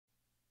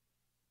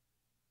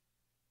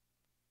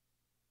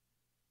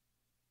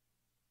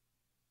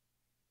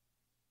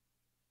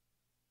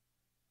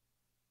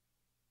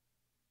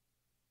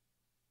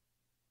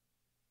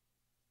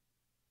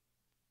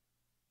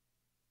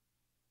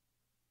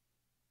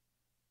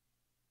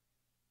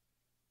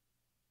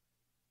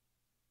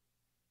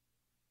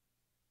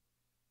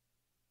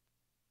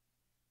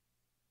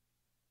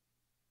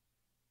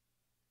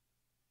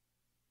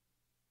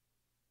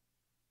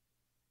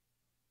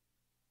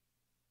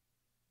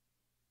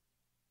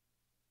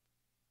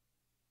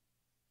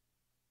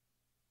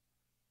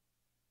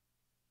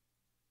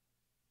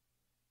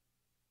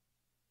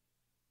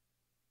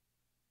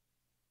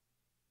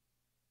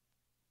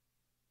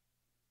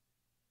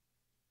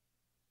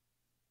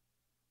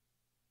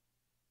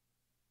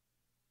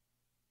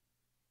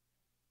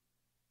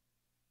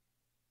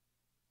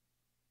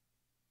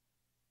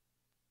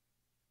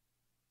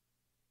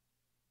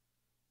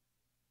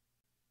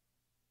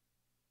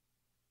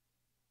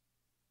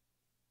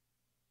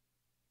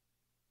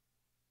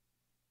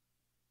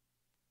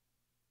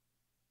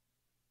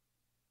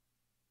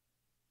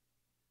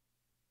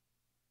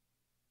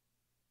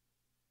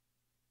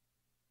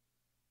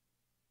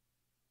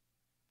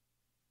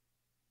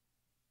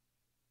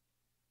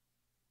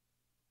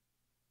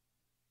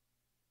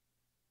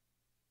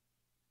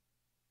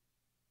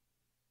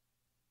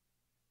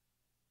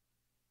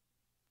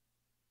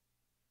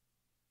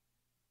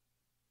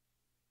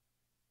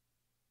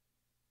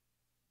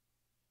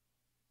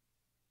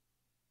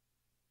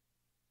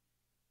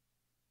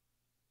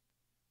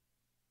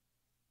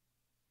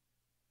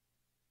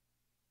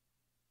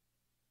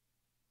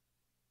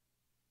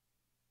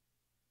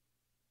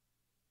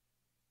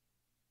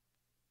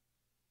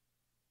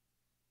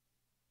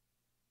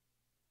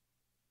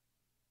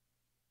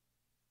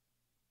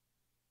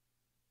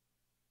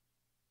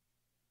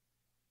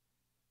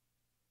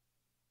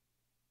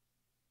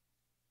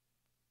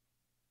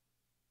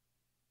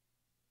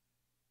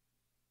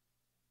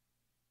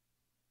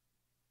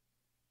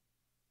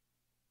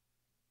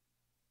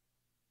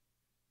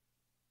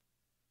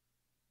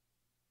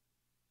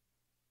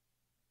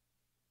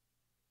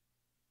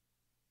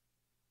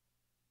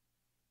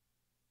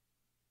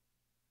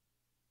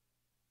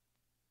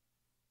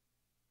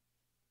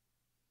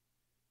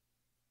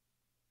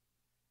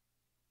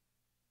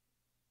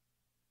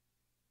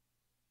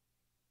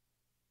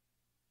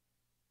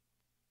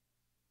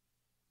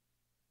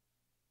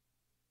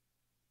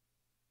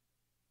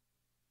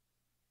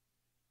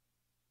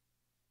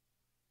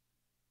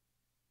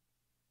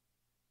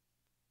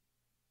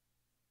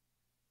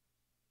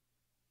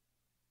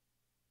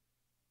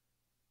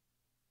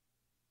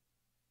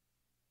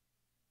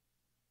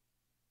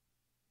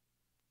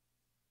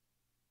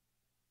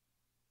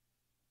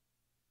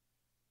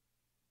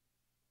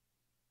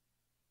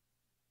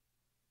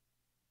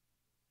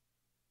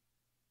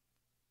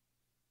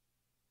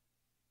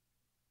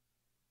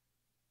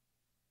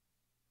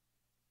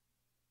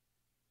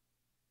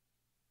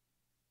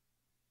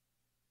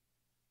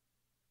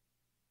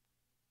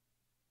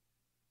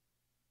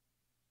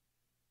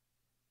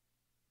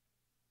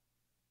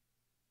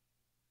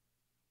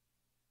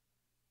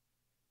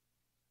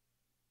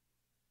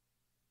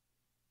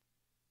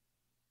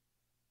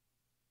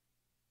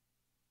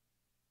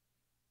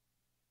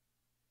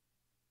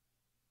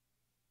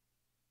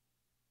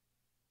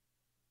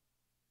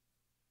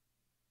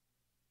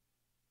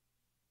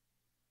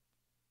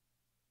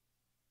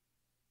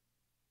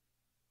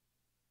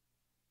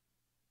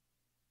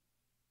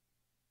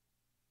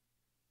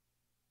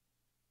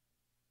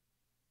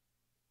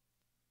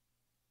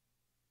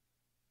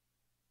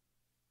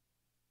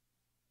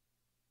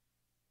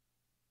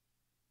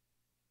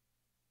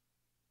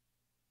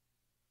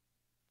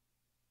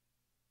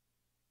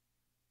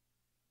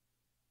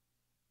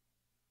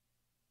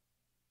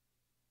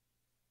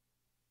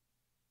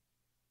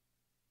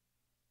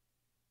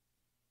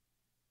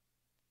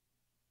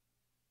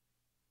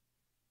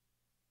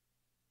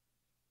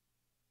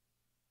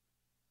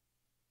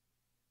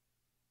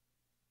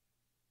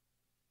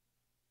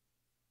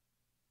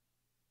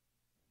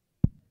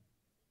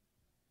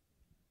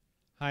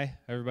Hi,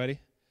 everybody.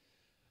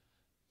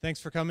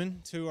 Thanks for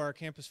coming to our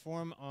campus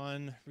forum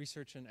on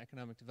research and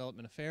economic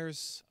development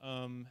affairs.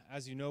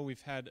 As you know,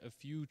 we've had a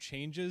few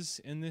changes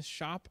in this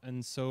shop,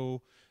 and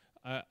so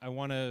I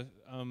want to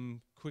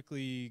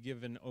quickly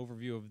give an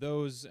overview of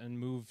those and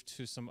move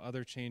to some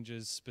other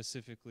changes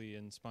specifically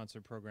in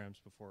sponsored programs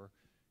before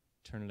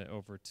turning it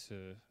over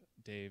to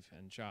Dave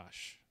and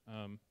Josh.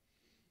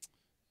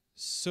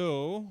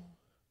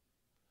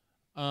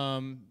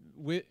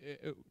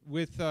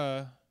 With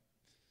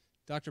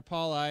Dr.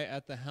 Paul I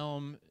at the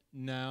helm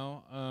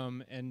now,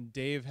 and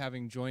Dave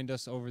having joined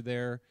us over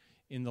there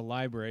in the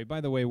library.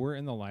 By the way, we're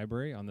in the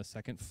library on the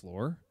second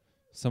floor.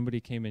 Somebody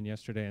came in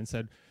yesterday and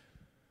said,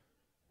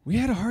 "We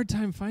had a hard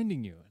time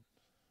finding you."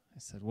 I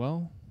said,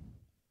 "Well,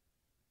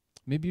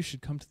 maybe you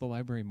should come to the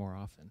library more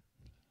often."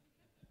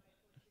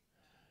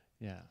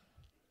 Yeah.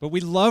 But we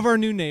love our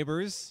new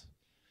neighbors.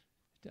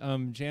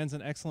 Jan's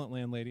an excellent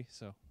landlady,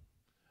 so.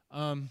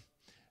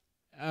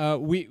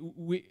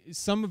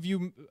 Some of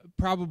you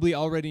probably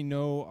already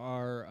know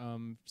our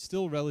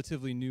still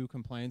relatively new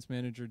compliance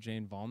manager,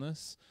 Jane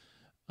Valness.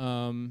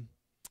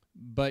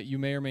 But you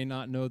may or may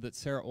not know that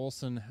Sarah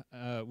Olson,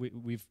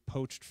 we've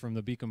poached from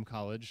the Beacom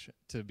College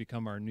to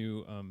become our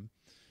new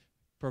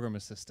program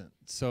assistant.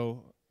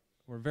 So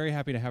we're very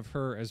happy to have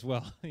her as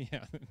well.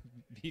 Yeah,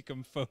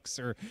 Beacom folks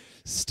are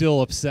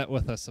still upset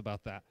with us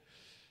about that.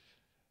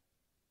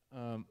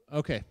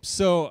 Okay,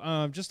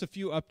 so just a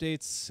few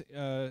updates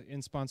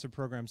in sponsored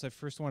programs. I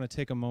first want to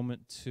take a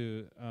moment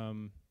to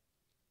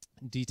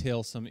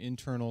detail some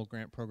internal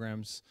grant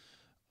programs.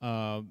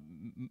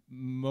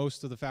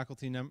 Most of the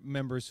faculty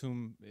members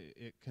whom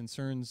it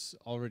concerns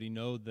already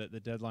know that the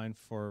deadline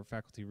for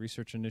Faculty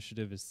Research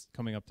Initiative is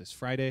coming up this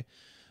Friday.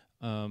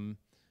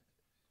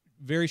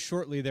 Very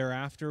shortly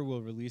thereafter,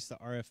 we'll release the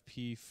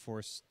RFP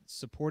for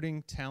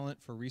Supporting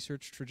Talent for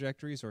Research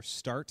Trajectories, or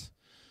START.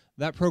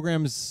 That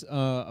program's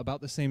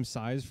about the same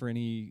size for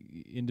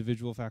any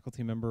individual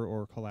faculty member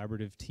or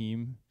collaborative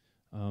team,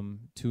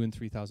 $2,000 and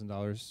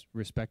 $3,000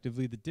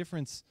 respectively. The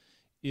difference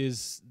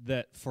is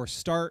that for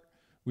START,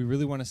 we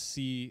really want to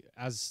see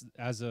as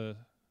a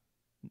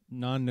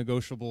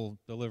non-negotiable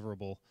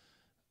deliverable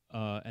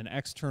an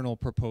external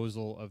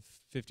proposal of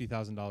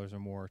 $50,000 or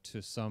more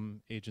to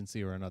some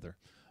agency or another.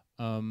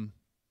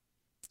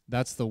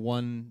 That's the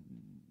one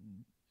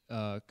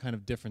kind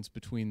of difference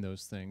between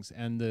those things,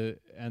 and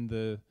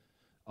the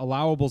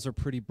allowables are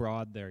pretty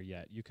broad there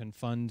yet. You can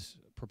fund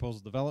proposal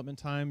development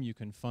time, you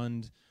can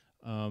fund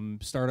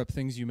startup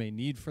things you may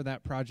need for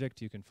that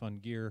project, you can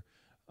fund gear.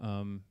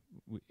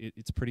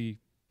 It's pretty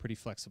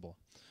flexible.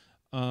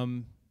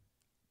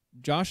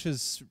 Josh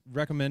has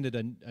recommended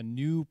a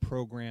new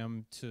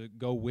program to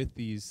go with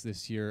these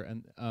this year,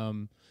 and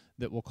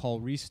that we'll call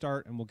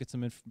Restart, and we'll get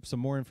some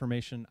more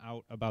information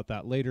out about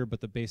that later, but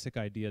the basic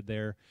idea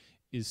there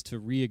is to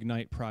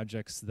reignite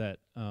projects that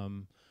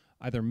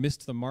either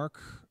missed the mark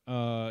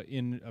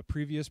in a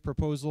previous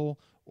proposal,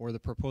 or the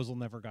proposal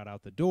never got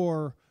out the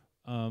door.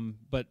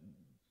 But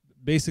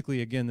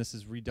basically, again, this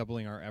is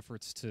redoubling our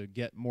efforts to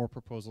get more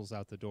proposals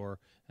out the door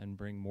and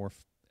bring more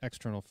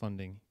external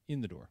funding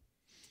in the door.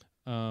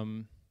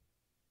 Of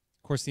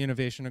course, the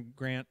innovation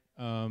grant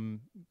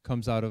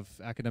comes out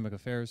of academic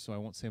affairs, so I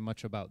won't say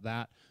much about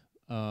that.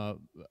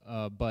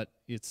 But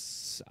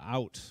it's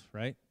out,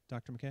 right,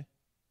 Dr. McKay?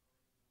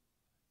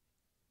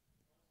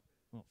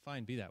 Well,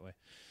 fine, be that way.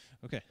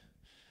 Okay.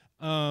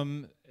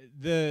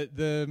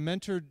 The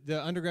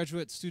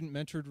undergraduate student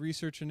mentored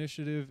research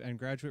initiative and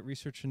graduate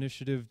research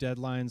initiative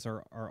deadlines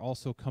are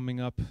also coming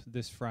up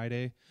this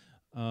Friday.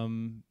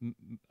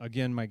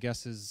 Again, my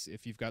guess is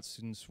if you've got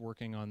students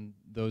working on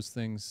those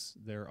things,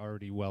 they're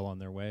already well on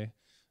their way.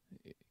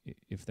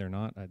 If they're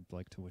not, I'd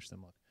like to wish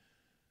them luck.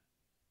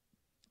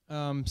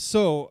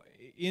 So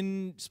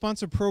in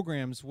sponsored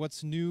programs,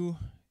 what's new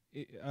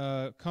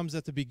comes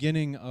at the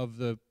beginning of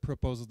the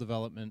proposal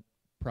development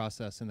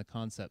process in the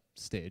concept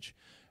stage.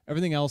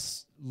 Everything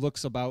else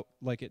looks about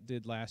like it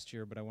did last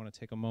year, but I want to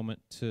take a moment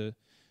to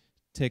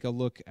take a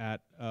look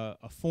at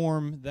a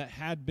form that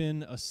had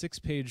been a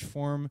 6-page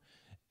form,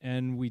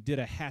 and we did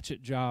a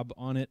hatchet job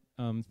on it,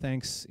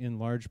 thanks in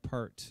large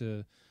part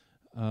to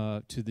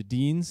the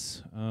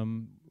deans,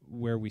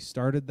 where we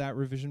started that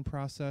revision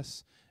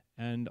process,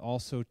 and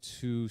also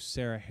to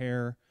Sarah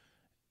Hare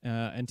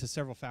and to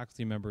several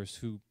faculty members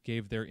who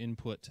gave their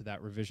input to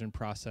that revision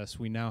process.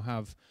 We now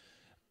have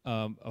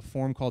a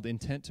form called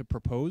Intent to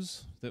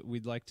Propose that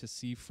we'd like to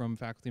see from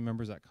faculty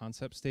members at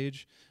concept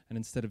stage, and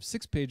instead of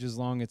 6 pages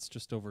long, it's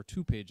just over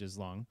 2 pages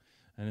long,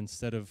 and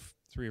instead of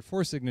 3 or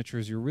 4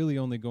 signatures, you're really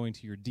only going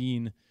to your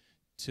dean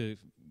to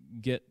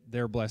get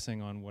their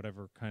blessing on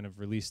whatever kind of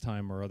release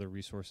time or other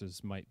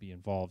resources might be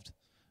involved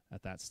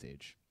at that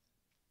stage.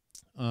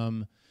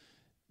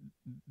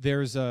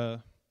 There's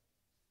a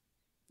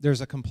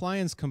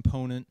compliance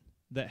component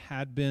that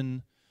had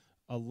been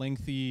a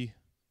lengthy,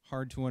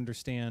 hard to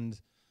understand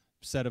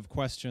set of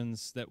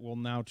questions that will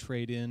now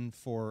trade in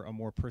for a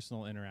more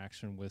personal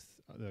interaction with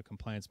the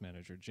compliance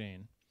manager,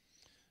 Jane.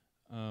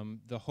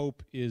 The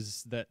hope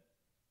is that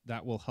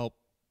that will help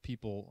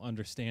people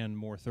understand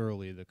more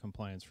thoroughly the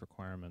compliance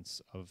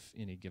requirements of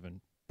any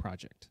given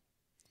project.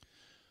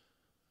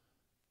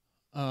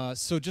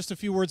 So just a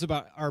few words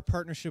about our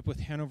partnership with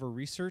Hanover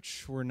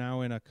Research. We're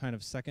now in a kind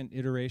of second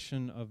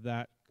iteration of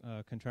that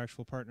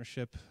contractual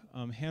partnership.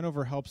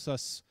 Hanover helps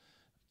us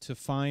to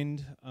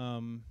find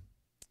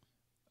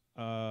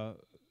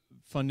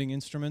funding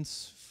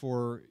instruments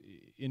for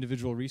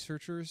individual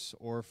researchers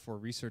or for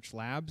research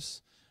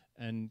labs,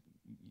 and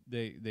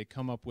they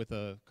come up with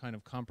a kind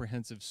of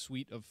comprehensive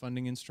suite of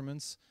funding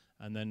instruments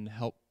and then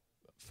help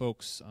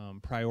folks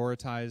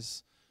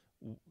prioritize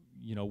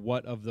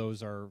what of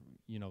those are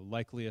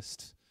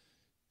likeliest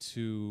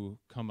to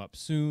come up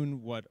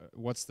soon,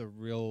 what's the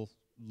real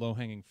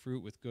low-hanging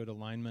fruit with good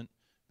alignment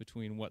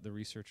between what the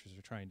researchers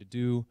are trying to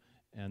do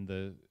and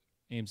the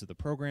aims of the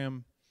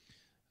program.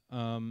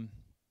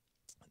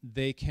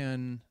 They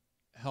can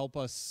help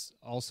us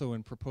also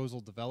in proposal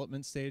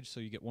development stage, so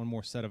you get one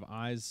more set of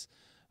eyes.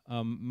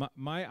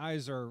 My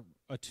eyes are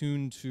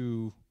attuned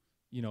to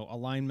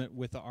alignment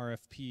with the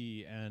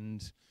RFP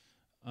and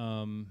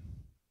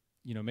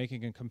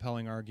making a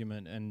compelling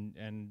argument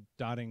and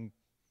dotting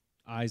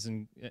I's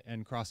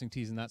and crossing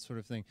T's and that sort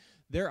of thing.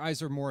 Their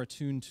eyes are more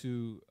attuned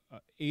to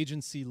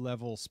agency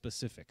level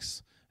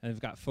specifics, and they've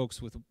got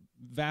folks with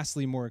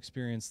vastly more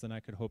experience than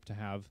I could hope to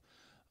have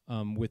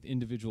with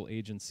individual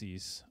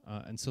agencies,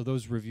 and so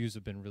those reviews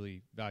have been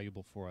really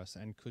valuable for us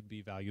and could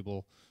be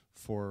valuable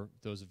for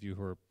those of you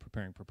who are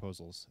preparing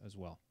proposals as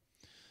well.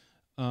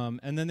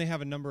 And then they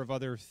have a number of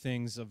other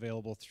things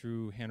available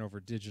through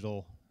Hanover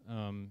Digital.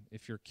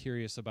 If you're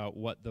curious about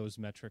what those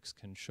metrics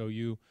can show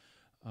you,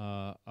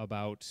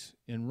 about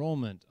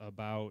enrollment,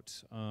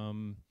 about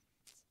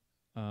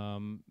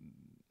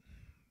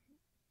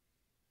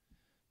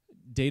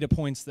data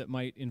points that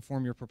might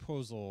inform your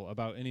proposal,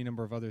 about any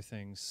number of other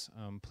things,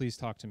 please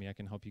talk to me. I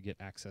can help you get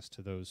access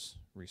to those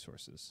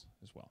resources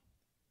as well.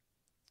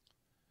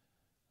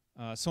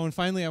 And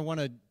finally, I want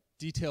to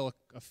detail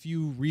a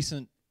few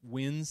recent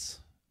wins.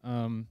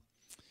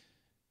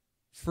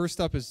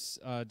 First up is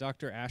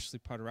Dr. Ashley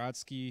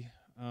Podorodsky.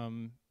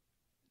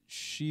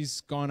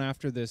 She's gone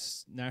after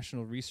this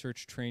National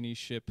Research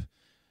Traineeship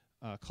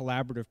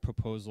collaborative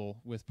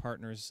proposal with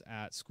partners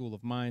at School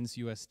of Mines,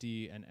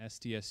 USD, and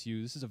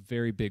SDSU. This is a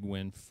very big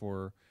win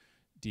for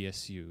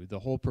DSU. The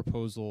whole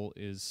proposal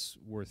is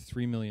worth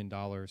 $3 million,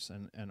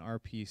 and our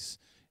piece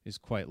is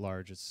quite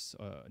large. It's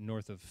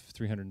north of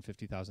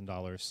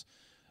 $350,000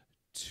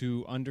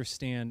 to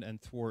understand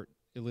and thwart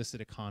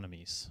illicit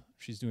economies.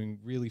 She's doing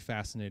really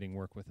fascinating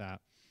work with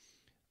that.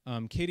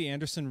 Katie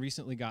Anderson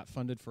recently got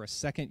funded for a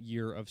second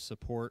year of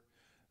support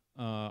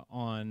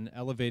on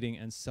elevating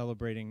and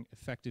celebrating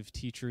effective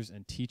teachers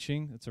and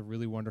teaching. It's a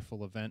really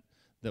wonderful event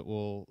that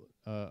will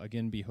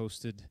again be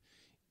hosted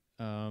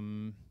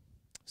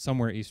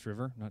somewhere East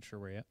River, not sure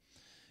where yet.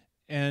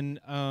 And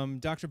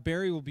Dr.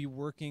 Barry will be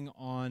working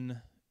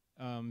on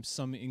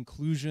some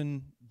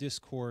inclusion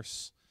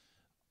discourse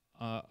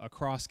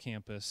across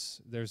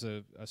campus. There's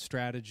a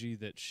strategy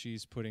that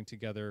she's putting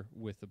together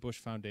with the Bush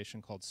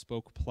Foundation called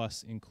Spoke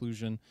Plus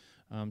Inclusion,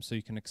 so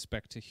you can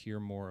expect to hear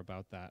more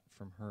about that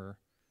from her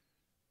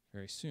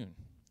very soon.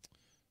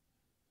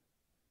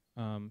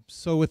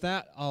 So with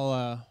that,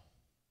 I'll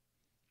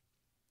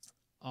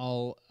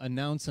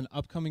announce an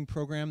upcoming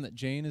program that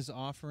Jane is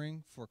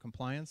offering for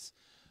compliance.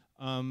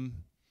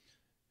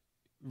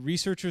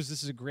 Researchers,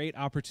 this is a great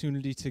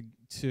opportunity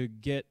to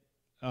get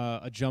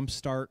a jump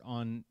start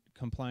on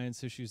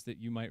compliance issues that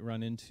you might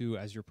run into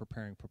as you're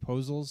preparing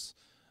proposals.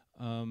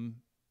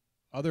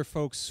 Other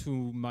folks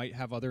who might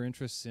have other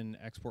interests in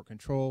export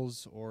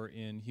controls or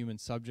in human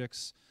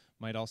subjects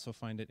might also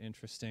find it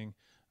interesting.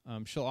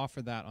 She'll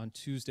offer that on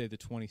Tuesday the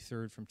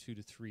 23rd from 2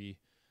 to 3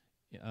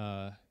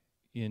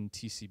 in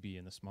TCB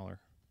in the smaller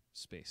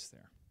space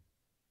there.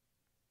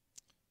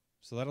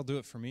 So that'll do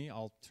it for me.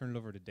 I'll turn it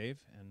over to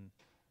Dave, and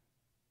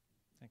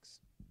thanks.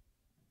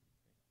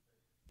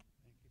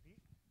 Thank you,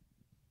 Pete.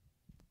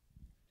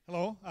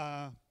 Hello.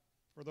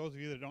 For those of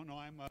you that don't know,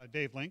 I'm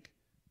Dave Link.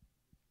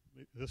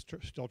 This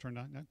still turned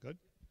on? Yeah, good.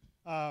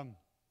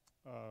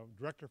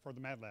 Director for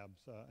the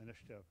MadLabs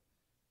initiative.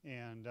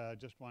 And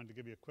just wanted to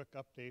give you a quick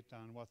update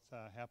on what's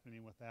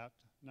happening with that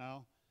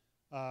now.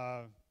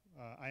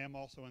 I am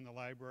also in the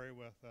library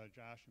with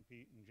Josh and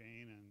Pete and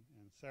Jane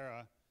and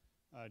Sarah.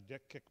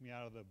 Dick kicked me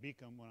out of the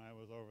Beacom when I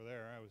was over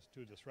there. I was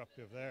too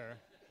disruptive there.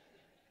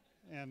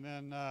 And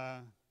then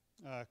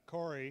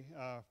Corey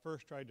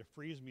first tried to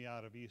freeze me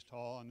out of East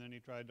Hall, and then he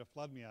tried to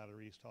flood me out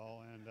of East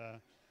Hall. And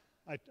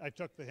I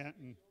took the hint,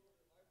 and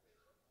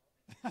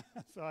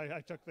so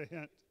I took the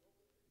hint.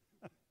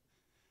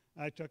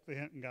 I took the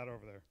hint and got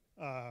over there.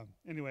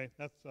 Anyway,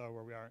 that's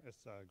where we are.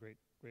 It's a great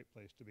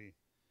place to be.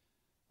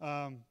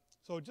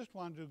 So just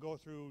wanted to go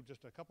through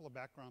just a couple of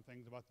background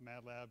things about the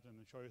MadLabs and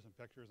then show you some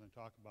pictures and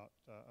talk about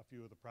a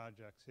few of the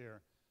projects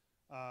here.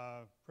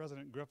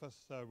 President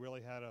Griffiths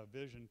really had a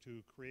vision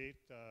to create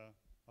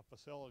a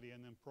facility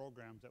and then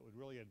programs that would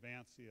really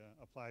advance the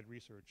applied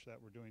research that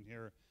we're doing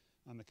here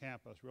on the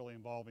campus, really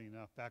involving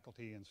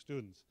faculty and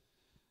students.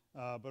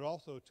 but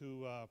also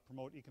to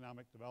promote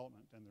economic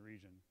development in the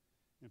region.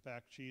 In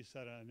fact, she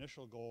set an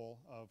initial goal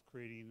of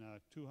creating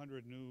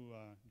 200 new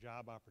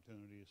job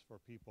opportunities for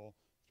people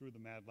through the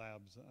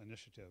MadLabs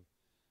initiative.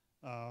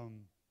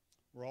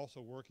 We're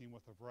also working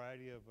with a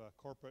variety of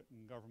corporate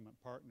and government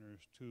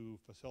partners to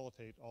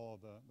facilitate all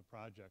of the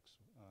projects.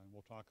 And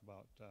we'll talk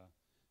about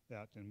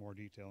that in more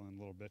detail in a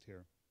little bit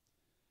here.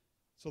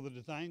 So the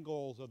design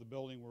goals of the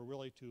building were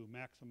really to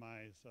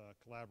maximize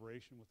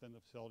collaboration within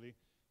the facility.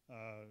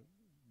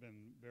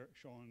 Been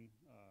shown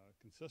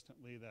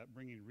consistently that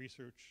bringing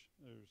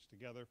researchers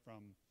together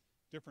from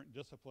different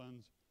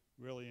disciplines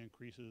really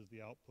increases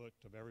the output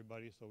of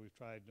everybody. So we've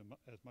tried to,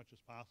 as much as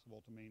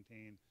possible to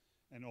maintain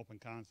an open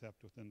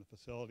concept within the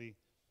facility.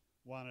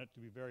 Want it to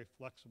be very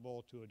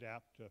flexible to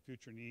adapt to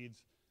future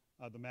needs.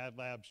 The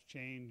MadLabs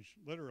change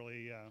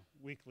literally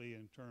weekly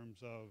in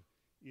terms of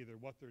either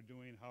what they're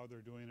doing, how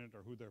they're doing it,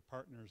 or who their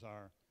partners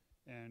are.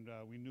 And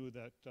we knew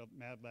that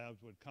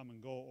MadLabs would come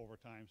and go over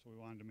time, so we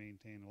wanted to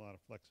maintain a lot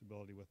of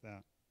flexibility with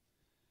that.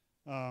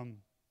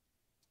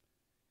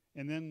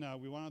 And then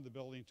we wanted the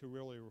building to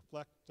really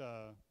reflect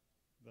the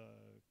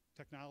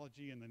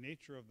technology and the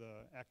nature of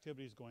the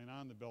activities going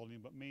on in the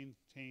building, but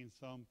maintain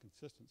some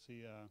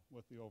consistency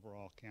with the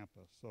overall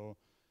campus. So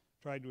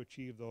tried to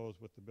achieve those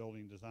with the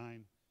building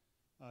design.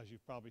 As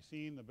you've probably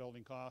seen, the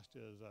building cost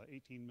is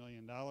 $18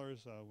 million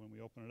when we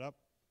open it up.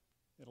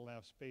 It'll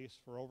have space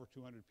for over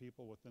 200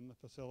 people within the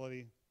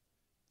facility.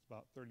 It's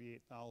about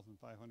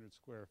 38,500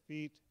 square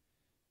feet.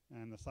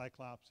 And the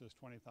Cyclops is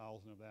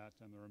 20,000 of that,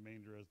 and the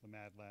remainder is the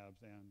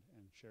MadLabs and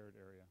shared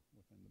area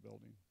within the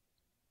building.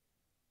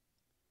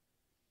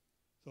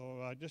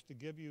 So just to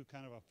give you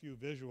kind of a few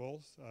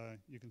visuals,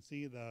 you can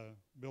see the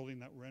building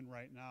that we're in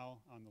right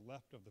now on the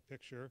left of the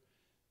picture.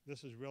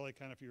 This is really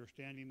kind of, if you were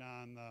standing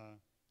on the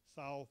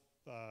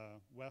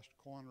southwest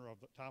corner of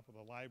the top of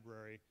the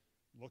library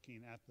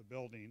looking at the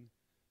building.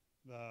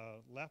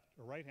 The left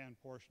or right-hand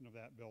portion of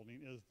that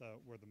building is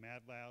where the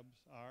MadLabs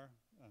are.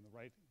 On the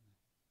right,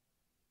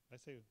 did I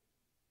say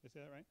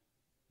that right?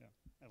 Yeah.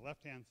 And the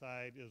left-hand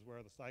side is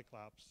where the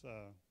Cyclops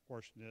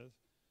portion is.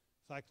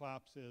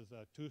 Cyclops is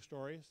 2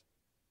 stories.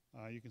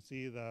 You can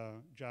see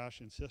Josh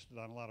insisted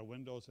on a lot of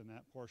windows in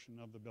that portion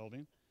of the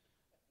building.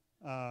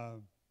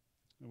 And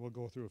we'll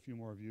go through a few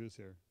more views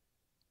here.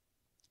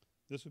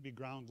 This would be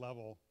ground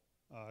level,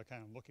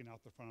 kind of looking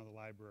out the front of the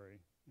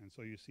library. And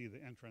so you see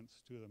the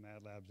entrance to the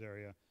MadLabs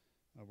area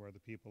where the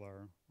people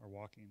are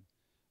walking.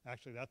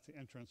 Actually, that's the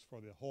entrance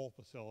for the whole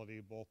facility.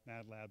 Both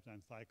MadLabs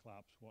and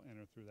Cyclops will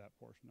enter through that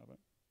portion of it.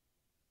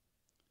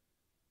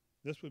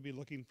 This would be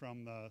looking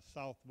from the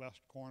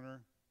southwest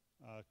corner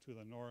to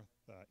the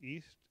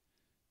northeast.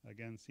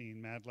 Again,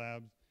 seeing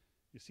MadLabs.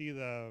 You see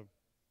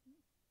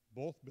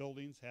both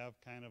buildings have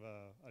kind of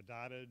a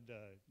dotted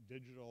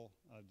digital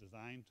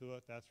design to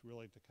it. That's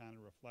really to kind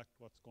of reflect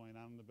what's going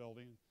on in the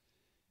building.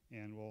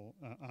 And we'll,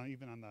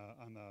 even on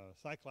the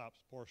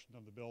Cyclops portion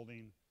of the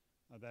building,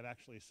 that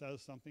actually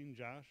says something.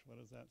 Josh, what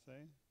does that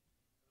say?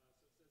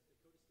 So it says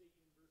Dakota State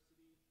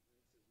University, and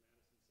it says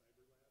Madison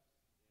Cyber Labs, and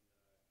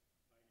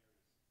binary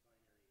text.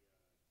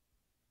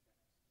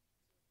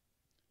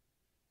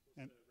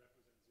 So it's to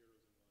represent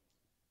zeros and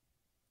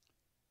ones.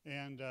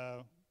 And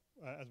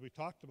as we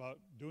talked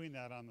about doing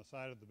that on the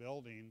side of the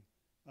building,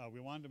 we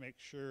wanted to make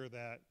sure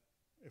that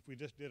if we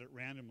just did it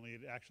randomly,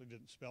 it actually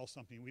didn't spell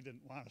something we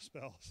didn't want to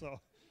spell.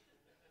 So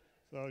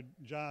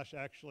Josh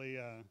actually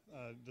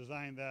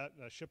designed that,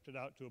 shipped it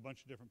out to a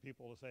bunch of different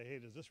people to say, hey,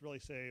 does this really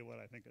say what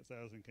I think it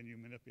says, and can you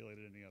manipulate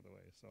it any other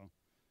way? So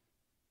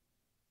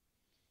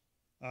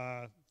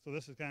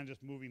this is kind of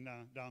just moving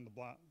down the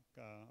block,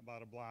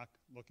 about a block,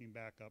 looking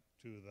back up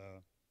to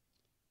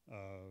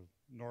the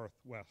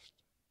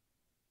northwest.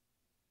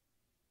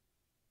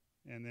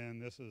 And then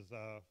this is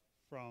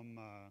from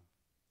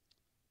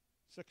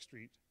 6th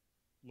Street,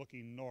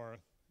 looking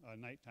north, a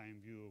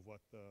nighttime view of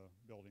what the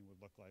building would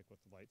look like with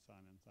the lights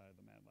on inside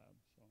the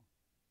MadLabs. So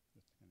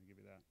just to kind of give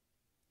you that.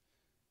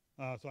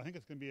 So I think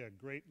it's going to be a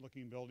great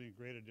looking building, a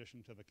great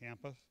addition to the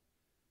campus.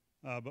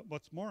 But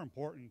what's more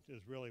important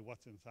is really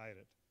what's inside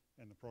it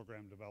and the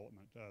program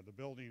development. The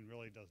building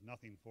really does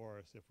nothing for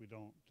us if we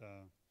don't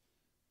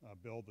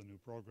build the new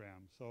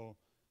program. So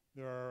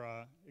there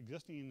are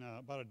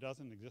about a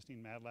dozen existing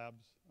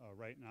MadLabs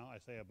right now. I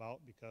say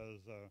about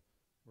because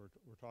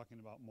we're talking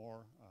about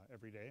more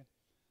every day.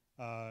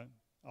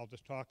 I'll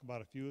just talk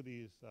about a few of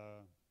these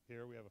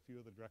here. We have a few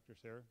of the directors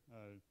here.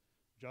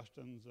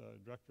 Justin's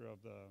director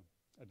of the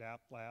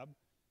ADAPT lab.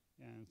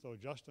 And so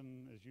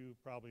Justin, as you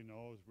probably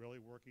know, is really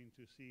working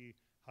to see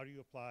how do you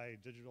apply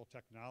digital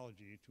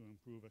technology to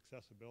improve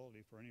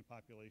accessibility for any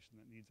population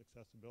that needs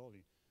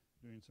accessibility.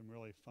 Doing some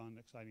really fun,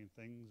 exciting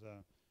things.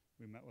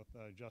 We met with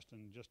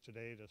Justin just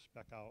today to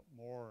spec out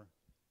more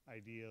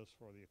ideas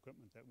for the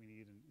equipment that we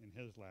need in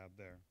his lab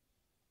there.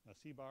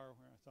 C-Bar,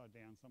 where I saw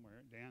Dan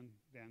somewhere, Dan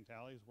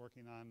Talley is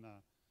working on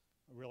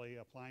really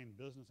applying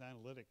business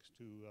analytics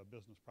to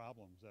business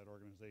problems that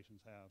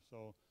organizations have.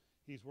 So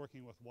he's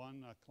working with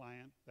one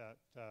client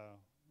that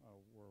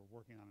we're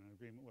working on an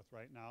agreement with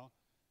right now.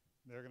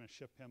 they're going to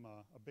ship him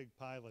a big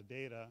pile of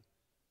data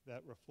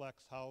that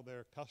reflects how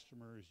their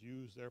customers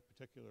use their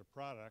particular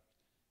product,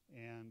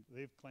 and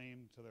they've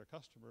claimed to their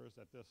customers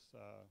that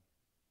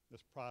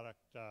this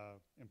product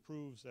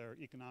improves their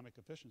economic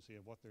efficiency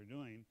of what they're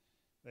doing.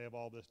 They have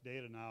all this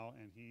data now,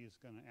 and he's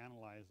going to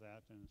analyze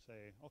that and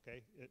say,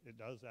 okay, it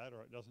does that,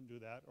 or it doesn't do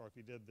that, or if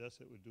he did this,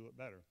 it would do it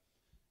better,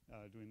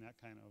 doing that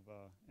kind of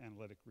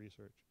analytic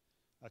research.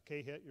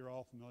 K-HIT, you're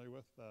all familiar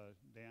with.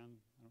 Dan,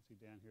 I don't see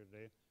Dan here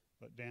today,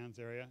 but Dan's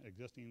area,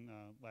 existing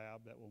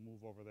lab that will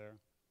move over there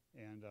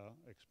and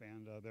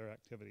expand their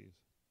activities.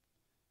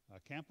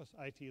 Campus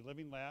IT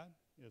Living Lab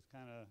is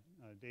kind of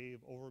Dave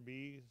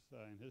Overby's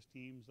and his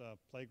team's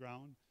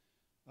playground.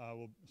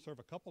 Will serve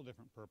a couple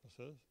different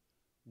purposes.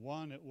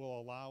 One, it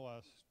will allow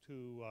us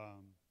to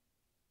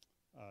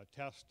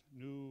test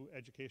new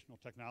educational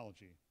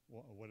technology,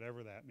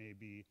 whatever that may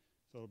be.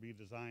 So it'll be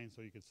designed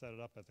so you can set it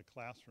up at the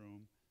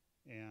classroom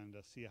and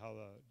see how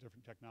the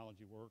different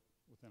technology work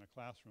within a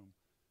classroom.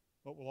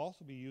 But we'll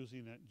also be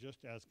using it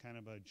just as kind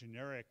of a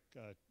generic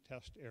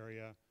test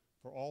area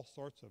for all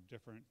sorts of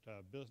different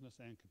business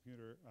and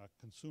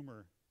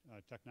consumer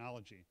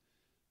technology.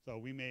 So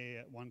we may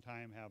at one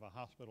time have a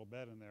hospital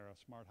bed in there, a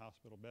smart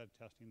hospital bed,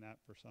 testing that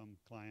for some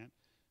client.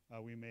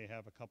 We may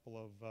have a couple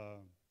of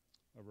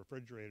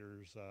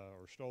refrigerators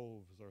or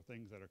stoves or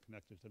things that are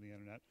connected to the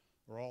internet,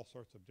 or all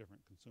sorts of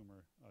different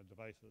consumer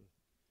devices.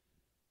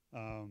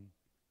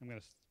 I'm going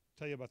to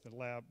tell you about the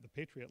lab, the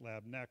Patriot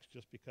Lab, next,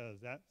 just because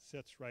that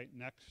sits right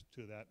next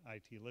to that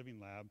IT Living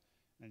Lab.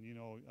 And you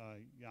know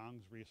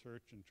Yang's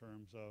research in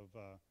terms of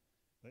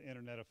the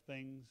Internet of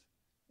Things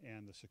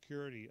and the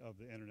security of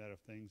the Internet of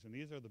Things. And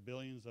these are the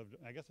billions of,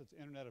 I guess it's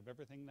Internet of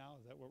Everything now.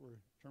 Is that what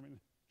we're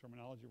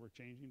terminology we're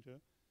changing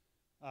to?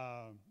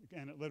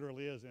 And it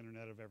literally is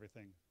Internet of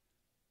Everything.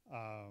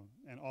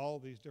 And all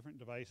these different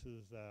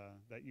devices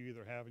that you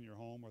either have in your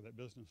home or that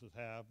businesses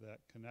have that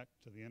connect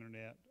to the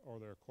internet or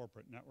their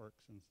corporate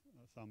networks in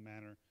some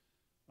manner.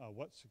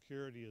 What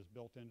security is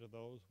built into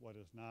those, what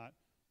is not,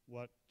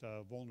 what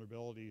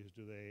vulnerabilities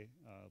do they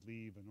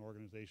leave an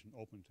organization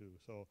open to.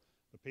 So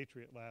the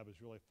Patriot Lab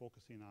is really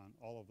focusing on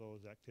all of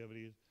those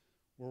activities.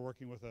 We're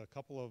working with a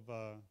couple of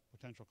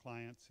potential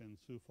clients in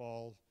Sioux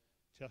Falls,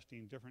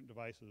 testing different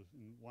devices.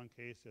 In one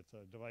case, it's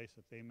a device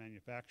that they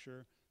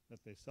manufacture, that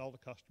they sell to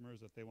customers,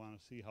 that they want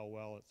to see how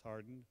well it's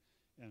hardened.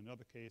 In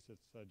another case,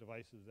 it's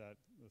devices that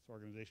this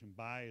organization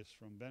buys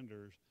from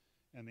vendors,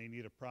 and they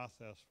need a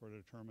process for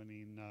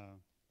determining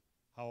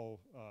how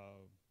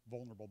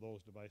vulnerable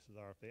those devices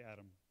are if they add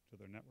them to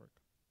their network.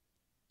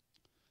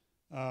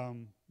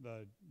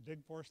 The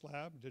DigForce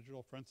Lab,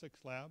 Digital Forensics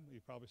Lab, you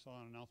probably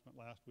saw an announcement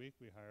last week.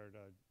 We hired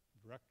a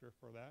director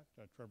for that,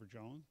 Trevor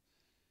Jones,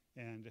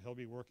 and he'll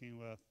be working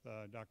with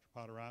Dr.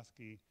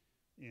 Podorowski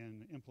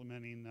in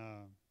implementing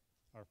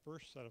our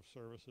first set of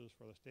services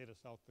for the state of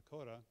South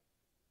Dakota.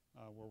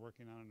 We're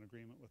working on an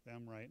agreement with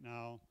them right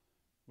now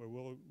where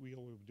we'll be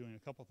doing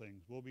a couple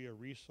things. We'll be a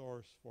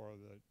resource for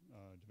the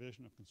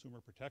Division of Consumer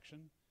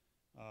Protection,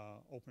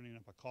 opening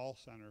up a call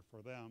center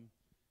for them.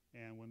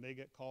 And when they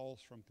get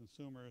calls from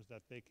consumers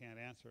that they can't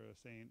answer,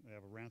 saying they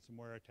have a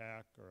ransomware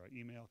attack or an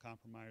email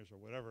compromise or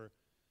whatever,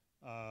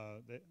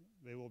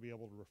 they will be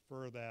able to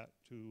refer that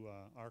to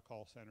our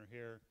call center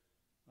here.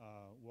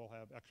 We'll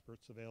have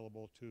experts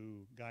available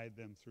to guide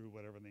them through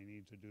whatever they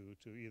need to do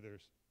to either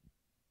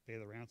pay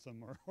the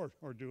ransom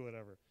or do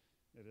whatever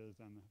it is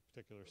on the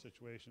particular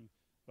situation,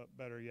 but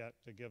better yet,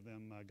 to give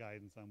them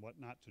guidance on what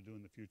not to do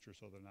in the future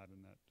so they're not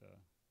in that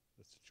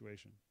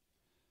situation.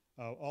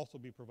 Also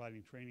be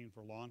providing training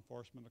for law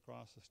enforcement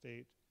across the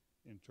state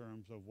in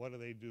terms of what do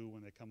they do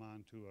when they come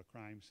onto a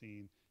crime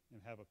scene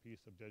and have a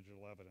piece of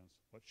digital evidence.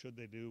 What should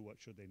they do, what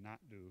should they not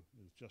do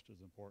is just as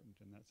important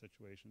in that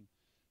situation.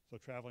 So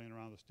traveling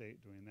around the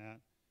state doing that.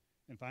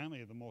 And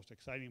finally, the most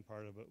exciting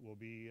part of it will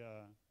be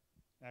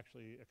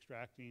actually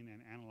extracting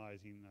and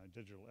analyzing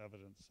digital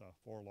evidence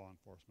for law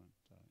enforcement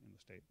in the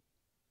state.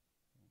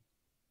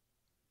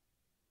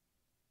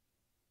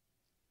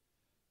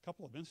 A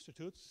couple of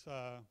institutes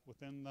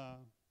within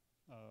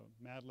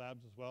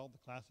MadLabs as well, the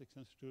Classics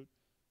Institute,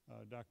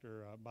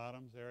 Dr.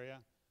 Bottom's area,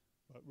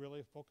 but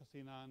really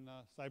focusing on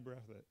cyber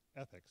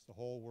ethics. The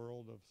whole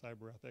world of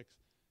cyber ethics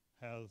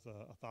has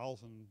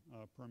 1,000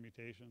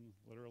 permutations,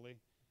 literally,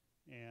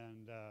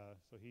 and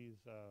so he's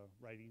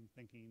writing,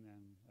 thinking,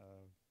 and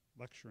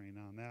lecturing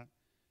on that.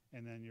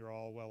 And then you're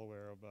all well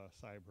aware of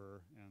Cyber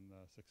and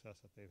the success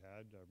that they've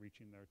had,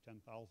 reaching their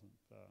 10,000th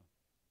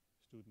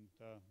student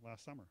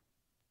last summer.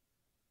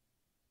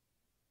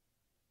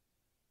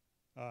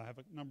 I have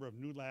a number of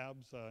new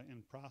labs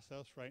in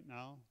process right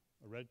now,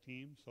 a red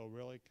team, so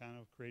really kind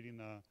of creating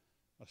a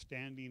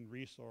standing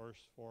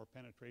resource for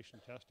penetration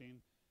testing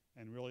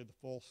and really the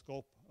full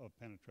scope of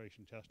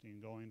penetration testing,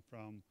 going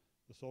from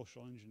the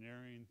social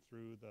engineering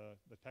through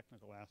the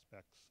technical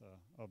aspects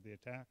of the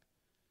attack.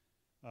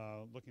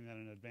 Looking at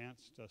an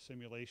advanced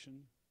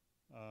simulation,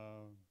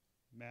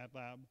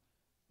 MadLab,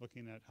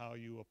 looking at how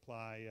you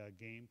apply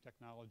game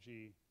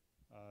technology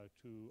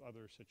to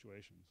other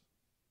situations.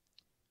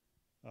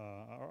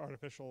 Our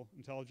artificial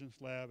intelligence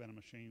lab and a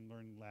machine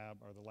learning lab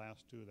are the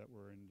last two that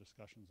we're in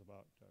discussions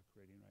about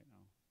creating right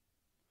now.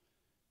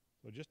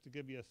 So just to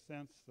give you a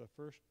sense, the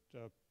first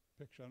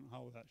picture, I don't know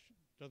how that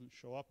doesn't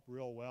show up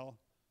real well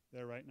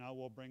there right now.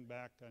 We'll bring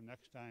back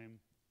next time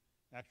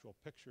actual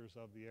pictures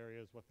of the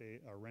areas, what they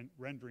are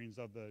renderings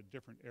of the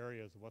different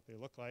areas of what they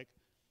look like.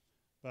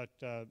 But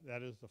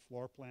that is the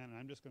floor plan, and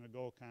I'm just going to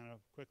go kind of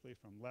quickly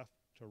from left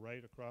to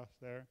right across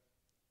there.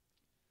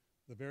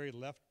 The very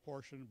left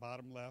portion,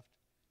 bottom left,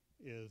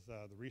 is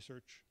the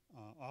research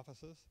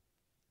offices.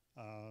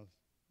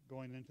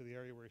 Going into the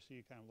area where you see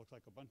it kind of looks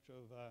like a bunch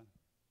of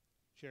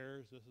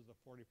chairs. This is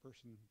a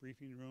 40-person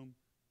briefing room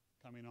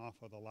coming off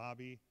of the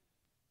lobby.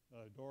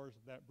 Doors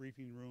of that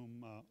briefing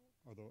room,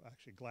 or the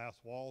actually glass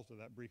walls of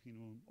that briefing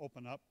room,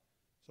 open up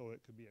so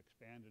it could be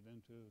expanded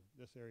into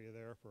this area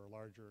there for a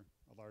larger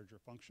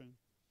function.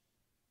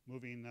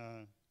 Moving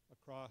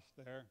across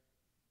there,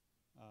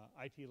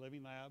 IT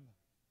Living Lab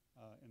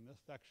in this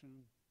section,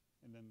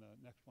 and then the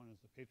next one is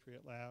the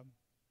Patriot Lab.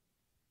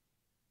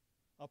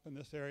 Up in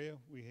this area,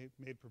 we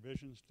made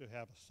provisions to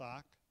have a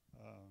SOC,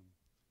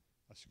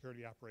 a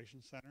Security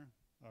Operations Center.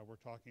 We're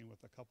talking with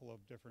a couple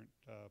of different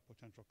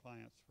potential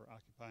clients for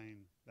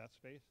occupying that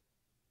space.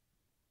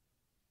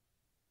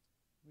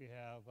 We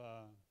have,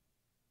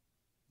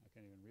 I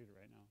can't even read it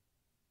right now,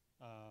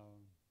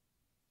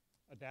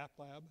 Adapt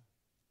Lab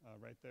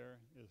right there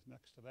is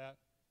next to that.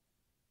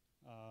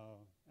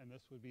 And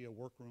this would be a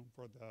workroom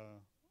for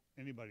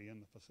anybody in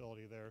the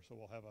facility there. So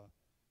we'll have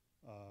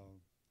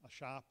a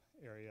shop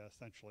area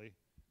essentially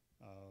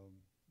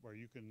where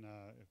you can,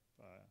 if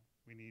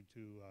we need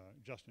to,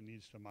 Justin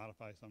needs to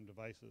modify some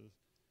devices,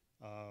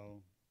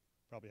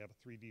 probably have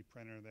a 3D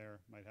printer there,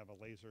 might have a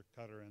laser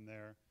cutter in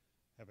there,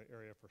 have an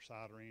area for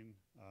soldering.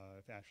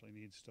 If Ashley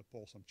needs to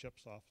pull some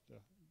chips off the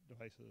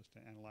devices to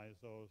analyze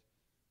those,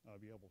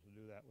 be able to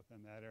do that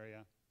within that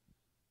area.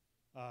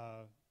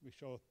 We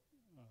show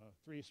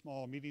 3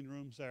 small meeting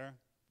rooms there.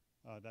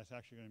 That's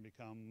actually going to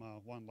become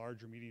one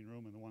larger meeting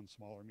room and one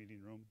smaller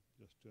meeting room,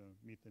 just to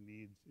meet the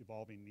needs,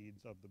 evolving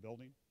needs of the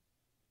building.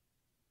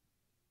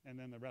 And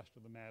then the rest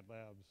of the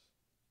MadLabs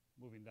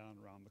moving down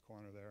around the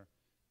corner there,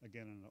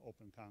 again in an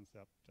open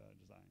concept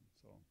design.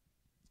 So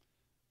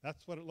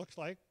that's what it looks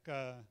like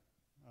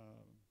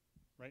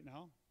right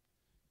now.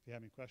 If you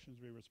have any questions,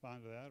 we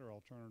respond to that, or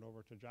I'll turn it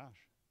over to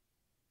Josh.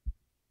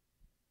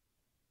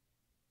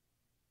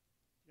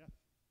 Yes.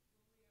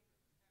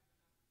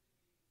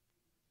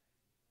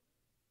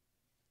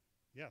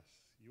 Yes,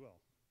 you will.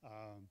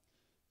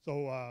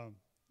 So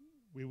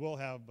we will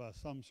have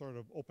some sort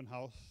of open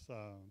house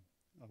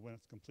when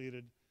it's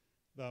completed.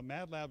 The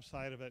MadLab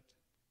side of it,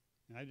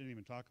 and I didn't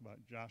even talk about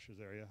Josh's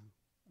area,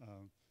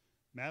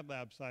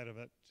 MadLab side of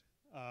it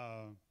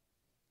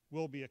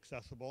will be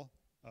accessible.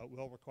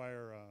 Will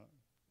require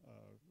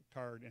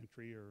card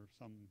entry or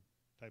some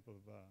type of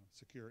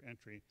secure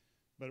entry,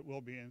 but it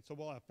will be, and so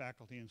we'll have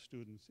faculty and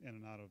students in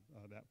and out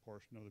of that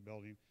portion of the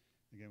building.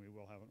 Again, we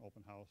will have an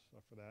open house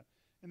for that.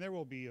 And there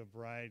will be a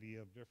variety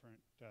of different,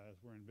 as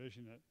we're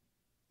envisioning it,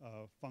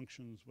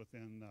 functions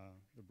within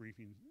the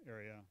briefing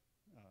area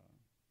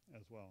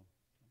as well.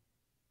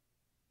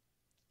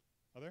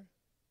 Other?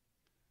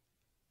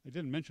 I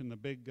didn't mention the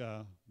big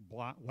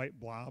white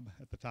blob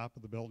at the top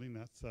of the building.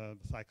 That's the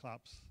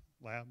Cyclops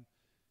lab.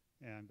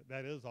 And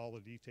that is all the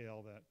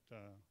detail that,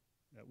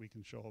 that we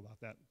can show about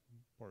that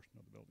portion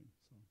of the building.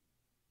 So.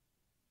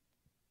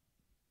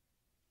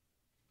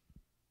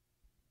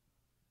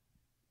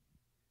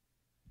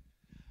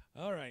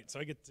 All right, so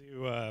I get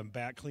to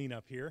back clean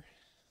up here.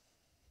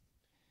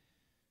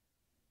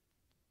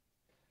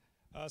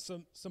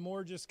 Some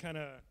more just kind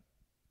of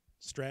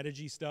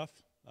strategy stuff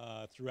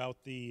throughout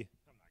the.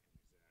 I'm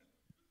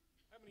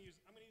not going to use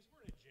that. I'm going to use.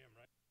 We're in a gym,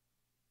 right?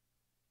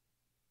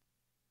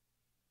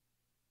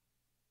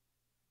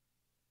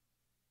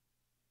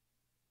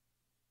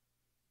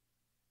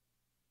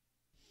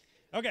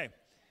 Okay.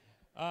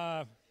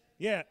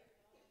 Yeah.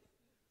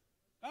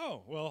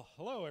 Oh well,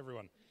 hello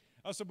everyone.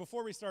 So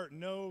before we start,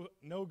 no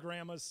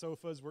grandma's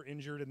sofas were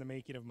injured in the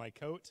making of my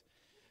coat.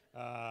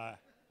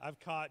 I've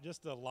caught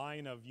just a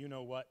line of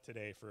you-know-what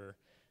today for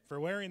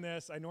wearing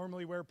this. I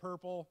normally wear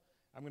purple.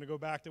 I'm going to go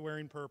back to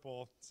wearing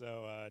purple.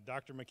 So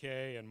Dr.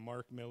 McKay and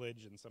Mark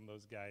Millage and some of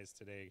those guys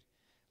today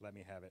let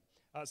me have it.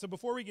 So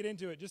before we get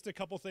into it, just a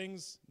couple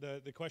things.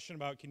 The question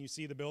about can you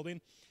see the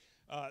building.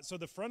 So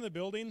the front of the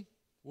building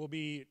will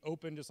be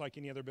open just like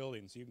any other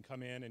building. So you can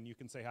come in and you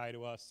can say hi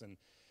to us,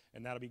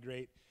 and that'll be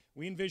great.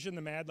 We envision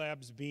the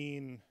MadLabs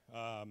being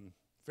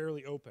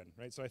fairly open,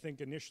 right? So I think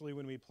initially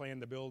when we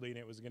planned the building,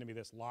 it was going to be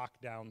this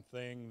lockdown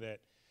thing that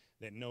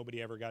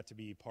nobody ever got to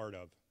be part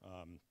of.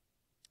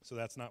 So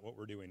that's not what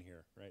we're doing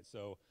here, right?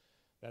 So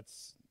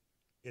it's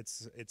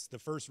the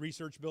first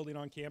research building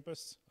on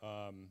campus,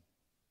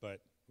 but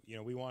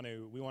we want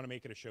to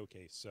make it a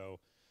showcase. So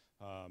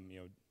I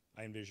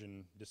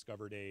envision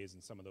Discover Days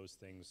and some of those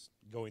things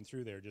going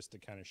through there just to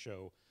kind of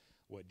show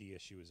what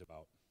DSU is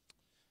about.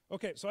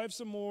 Okay, so I have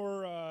some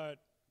more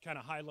kind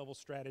of high-level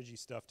strategy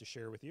stuff to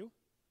share with you.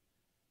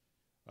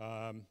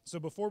 So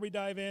before we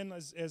dive in,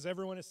 as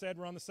everyone has said,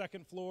 we're on the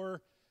second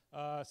floor.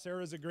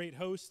 Sarah's a great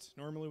host.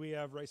 Normally we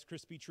have Rice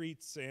Krispie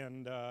treats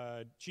and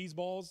cheese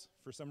balls.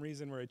 For some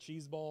reason, we're a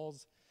cheese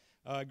balls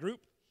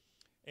group.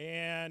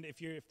 And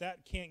if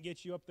that can't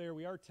get you up there,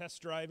 we are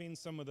test driving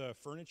some of the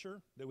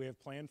furniture that we have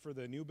planned for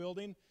the new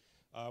building.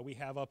 We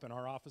have up in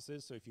our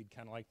offices, so if you'd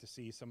kind of like to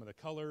see some of the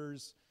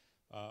colors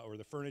or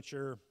the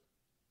furniture,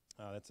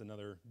 that's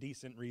another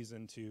decent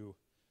reason to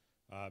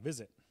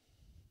visit.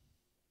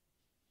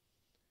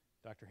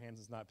 Dr.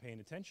 Hansen's not paying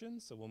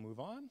attention, so we'll move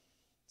on.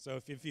 So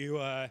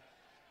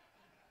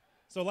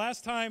so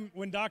last time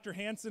when Dr.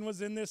 Hansen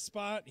was in this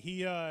spot,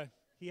 he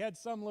had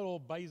some little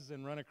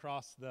bison run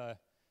across the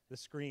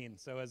screen.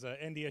 So as an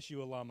NDSU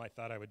alum, I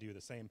thought I would do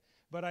the same.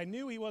 But I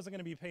knew he wasn't going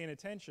to be paying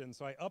attention,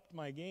 so I upped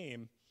my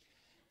game,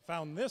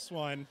 found this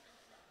one.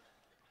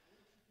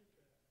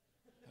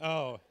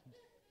 Oh,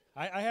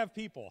 I have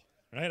people,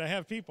 right? I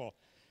have people.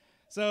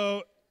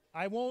 So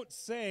I won't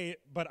say,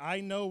 but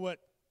I know what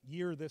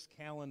year that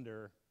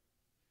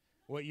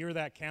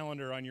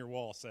calendar on your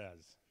wall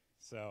says.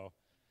 So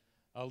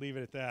I'll leave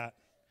it at that.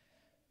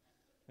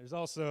 There's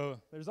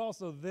also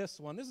this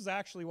one. This is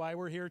actually why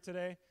we're here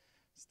today.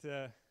 It's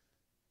to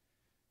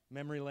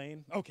memory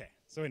lane. Okay,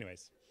 so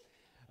anyways.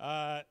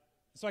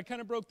 So I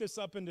kind of broke this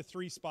up into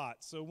 3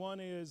 spots. So one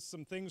is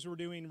some things we're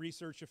doing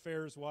research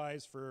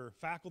affairs-wise for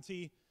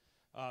faculty,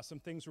 some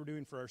things we're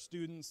doing for our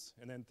students,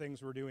 and then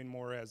things we're doing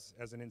more as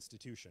an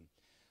institution.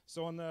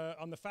 So on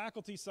the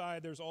faculty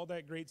side, there's all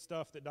that great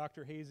stuff that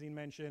Dr. Hazing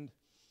mentioned.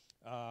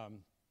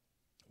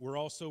 We're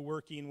also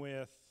working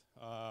with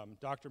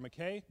Dr.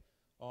 McKay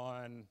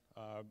on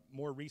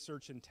more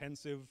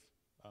research-intensive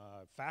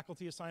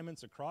faculty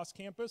assignments across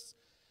campus.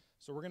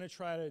 So we're going to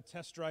try to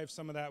test drive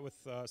some of that with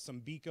some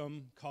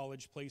Beacom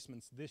college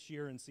placements this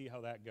year and see how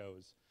that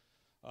goes.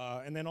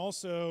 And then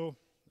also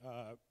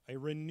a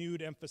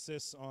renewed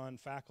emphasis on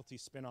faculty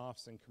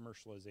spinoffs and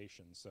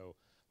commercialization. So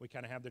we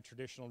kind of have the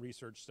traditional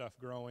research stuff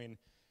growing.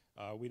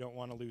 We don't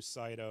want to lose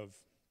sight of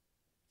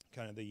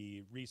kind of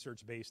the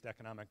research-based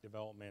economic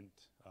development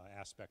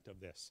aspect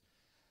of this.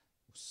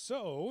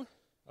 So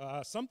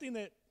something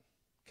that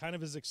kind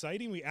of is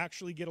exciting, we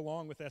actually get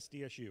along with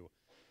SDSU.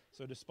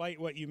 So despite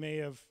what you may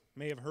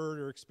have heard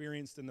or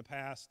experienced in the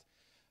past,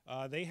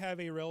 they have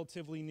a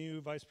relatively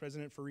new vice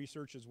president for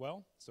research as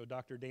well. So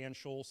Dr. Dan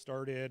Scholl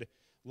started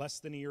less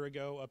than a year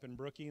ago up in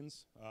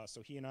Brookings.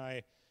 So he and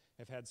I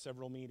have had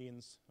several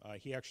meetings.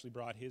 He actually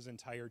brought his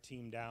entire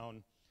team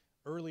down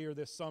earlier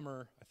this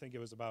summer. I think it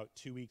was about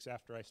 2 weeks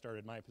after I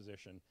started my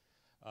position.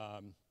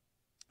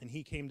 And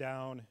he came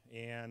down,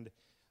 and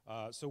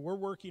so we're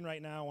working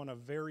right now on a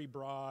very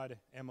broad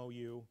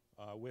MOU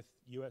with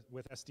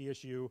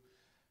SDSU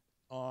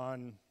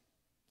on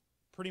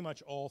pretty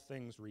much all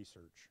things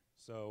research.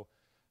 So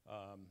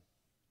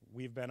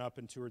we've been up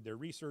and toured their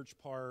research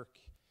park.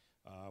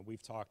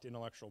 We've talked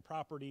intellectual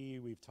property.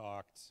 We've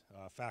talked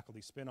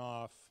faculty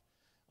spinoff,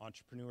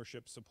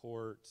 entrepreneurship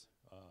support,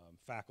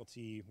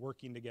 faculty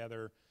working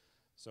together.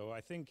 So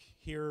I think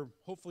here,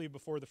 hopefully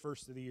before the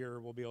first of the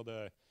year,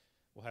 we'll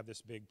have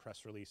this big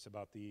press release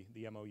about the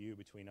MOU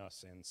between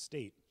us and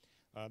state.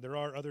 There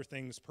are other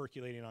things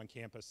percolating on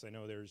campus. I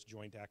know there's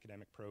joint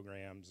academic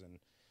programs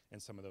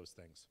and some of those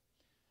things.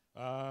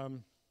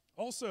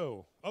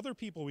 Also, other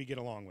people we get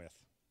along with.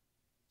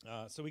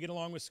 So we get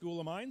along with School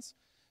of Mines.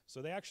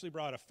 So they actually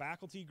brought a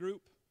faculty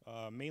group,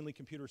 mainly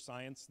computer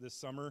science this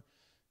summer.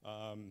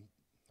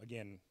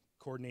 Again,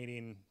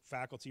 coordinating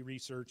faculty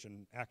research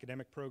and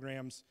academic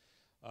programs.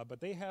 But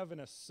they have an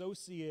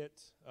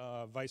associate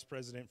vice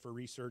president for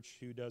research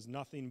who does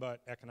nothing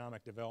but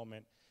economic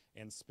development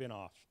and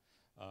spinoff.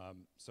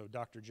 So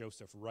Dr.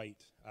 Joseph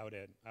Wright out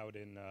at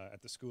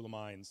the School of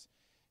Mines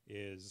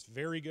is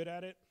very good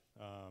at it.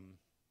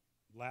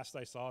 Last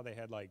I saw, they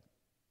had like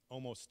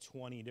almost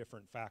 20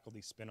 different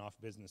faculty spinoff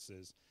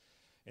businesses.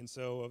 And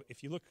so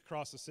if you look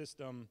across the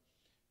system,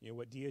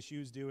 what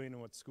DSU is doing and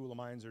what School of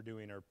Mines are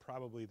doing are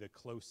probably the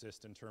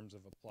closest in terms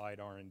of applied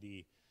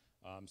R&D.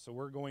 So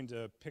we're going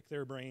to pick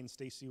their brains.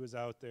 Stacy was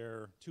out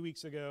there 2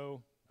 weeks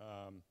ago.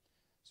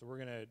 So we're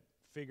going to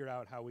figure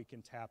out how we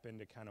can tap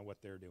into kind of what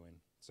they're doing.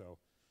 So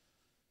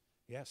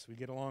yes, we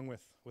get along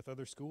with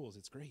other schools.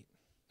 It's great.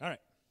 All right,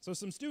 so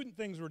some student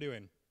things we're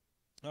doing.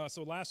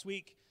 So last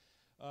week,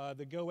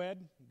 the GOED,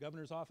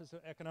 Governor's Office of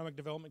Economic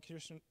Development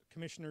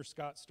Commissioner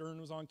Scott Stern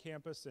was on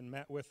campus and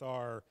met with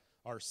our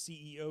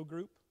CEO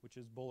group, which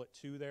is bullet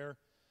 2 there.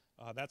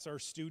 That's our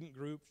student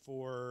group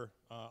for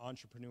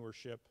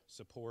entrepreneurship,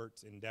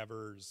 support,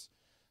 endeavors.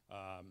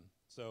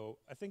 So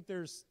I think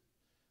there's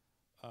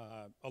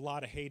a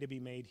lot of hay to be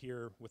made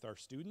here with our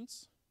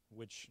students,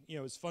 which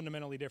is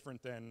fundamentally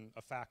different than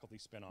a faculty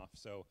spinoff.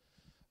 So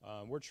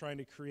we're trying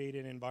to create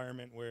an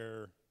environment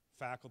where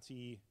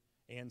faculty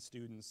and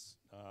students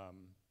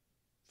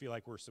feel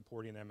like we're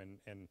supporting them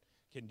and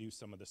can do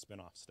some of the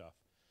spinoff stuff.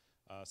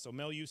 So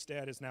Mel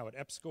Ustad is now at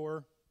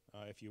EPSCoR.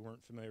 If you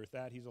weren't familiar with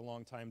that, he's a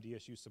longtime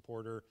DSU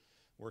supporter,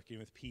 working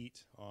with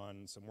Pete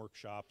on some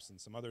workshops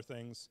and some other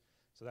things.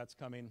 So that's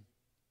coming.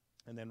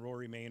 And then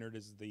Rory Maynard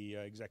is the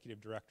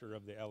executive director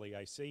of the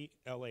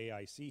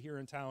LAIC here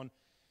in town.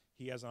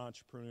 He has an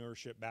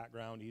entrepreneurship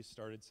background. He's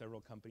started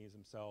several companies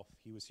himself.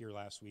 He was here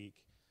last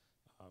week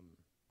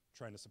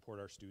trying to support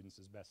our students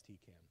as best he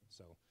can.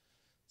 So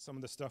some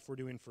of the stuff we're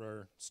doing for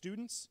our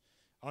students.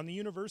 On the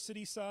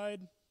university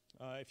side,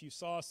 if you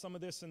saw some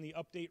of this in the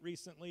update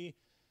recently,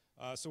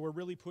 so we're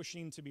really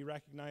pushing to be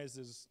recognized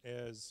as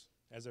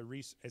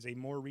a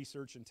more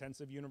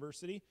research-intensive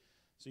university.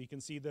 So you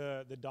can see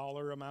the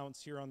dollar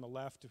amounts here on the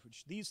left,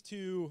 which these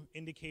two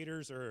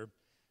indicators are,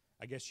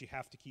 I guess you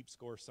have to keep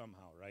score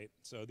somehow, right?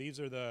 So these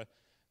are the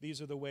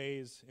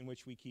ways in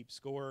which we keep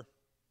score,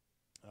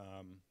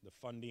 the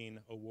funding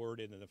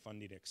awarded and the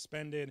funding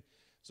expended.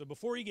 So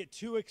before you get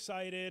too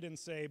excited and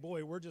say,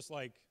 boy, we're just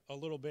like a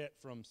little bit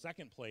from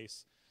second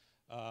place,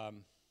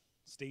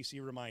 Stacy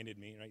reminded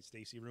me, right?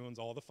 Stacy ruins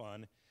all the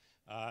fun.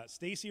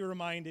 Stacy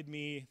reminded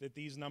me that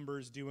these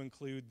numbers do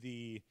include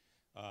the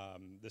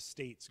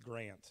state's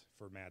grant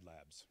for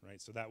MadLabs,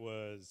 right? So that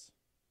was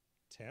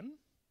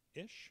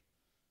 10-ish?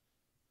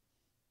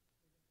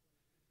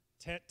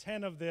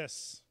 10 of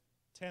this,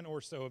 10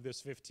 or so of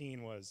this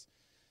 15 was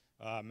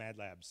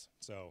MadLabs.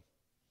 So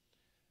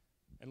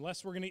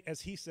unless we're going to,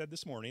 as he said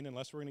this morning,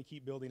 unless we're going to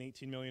keep building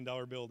 $18 million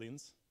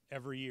buildings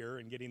every year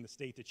and getting the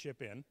state to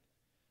chip in,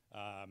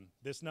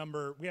 this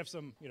number, we have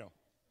some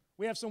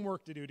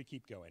work to do to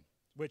keep going,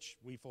 which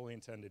we fully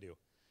intend to do.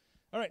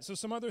 All right, so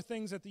some other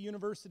things at the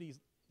university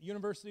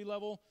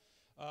level.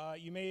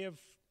 You may have,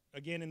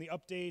 again, in the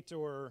update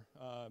or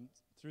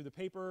through the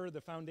paper,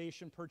 the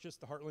foundation purchased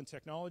the Heartland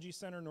Technology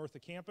Center north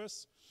of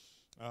campus.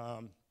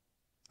 And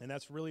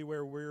that's really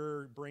where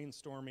we're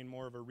brainstorming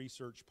more of a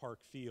research park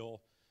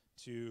feel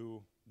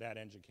to that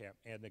end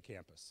of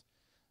campus.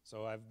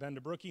 So I've been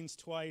to Brookings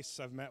twice.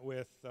 I've met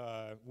with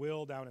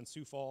Will down in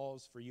Sioux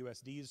Falls for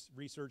USD's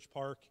research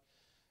park.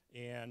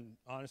 And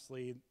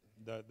honestly,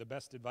 the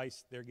best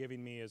advice they're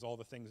giving me is all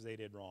the things they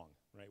did wrong,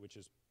 right? Which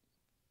is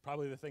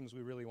probably the things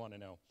we really want to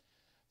know.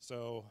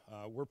 So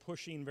we're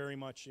pushing very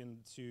much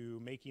into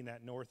making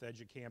that north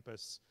edge of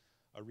campus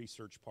a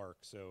research park.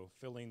 So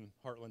filling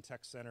Heartland Tech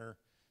Center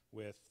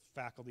with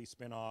faculty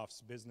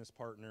spinoffs, business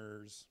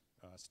partners,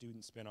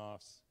 student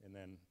spinoffs, and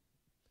then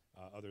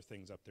other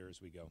things up there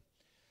as we go.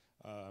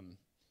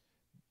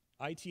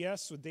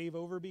 ITS with Dave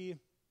Overby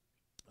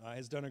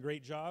has done a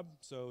great job.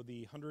 So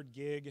the 100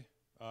 gig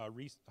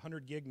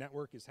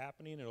network is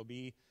happening. It'll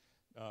be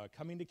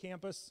coming to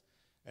campus.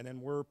 And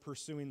then we're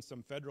pursuing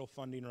some federal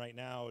funding right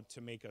now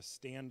to make a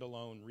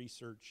standalone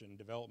research and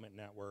development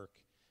network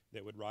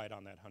that would ride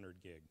on that 100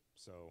 gig.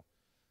 So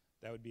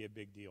that would be a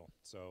big deal.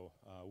 So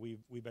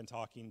we've been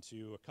talking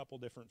to a couple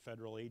different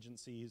federal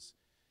agencies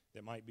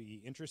that might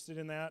be interested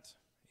in that.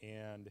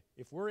 And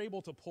if we're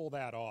able to pull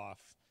that off,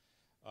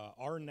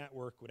 our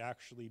network would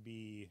actually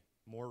be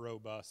more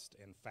robust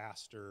and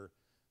faster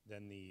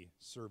than the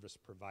service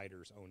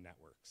provider's own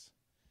networks.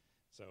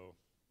 So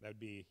that would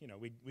be,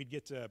 we'd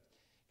get to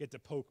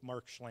poke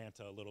Mark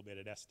Schlanta a little bit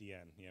at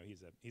SDN.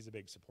 He's a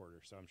big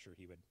supporter, so I'm sure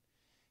he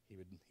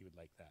would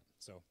like that.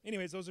 So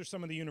anyways, those are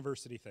some of the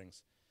university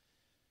things.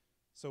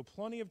 So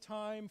plenty of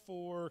time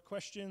for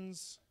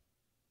questions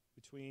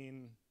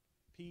between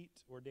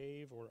Pete or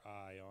Dave or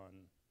I on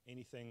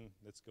anything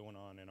that's going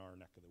on in our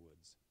neck of the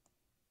woods.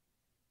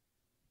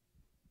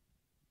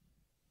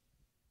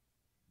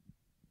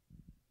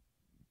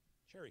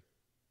 Sherry.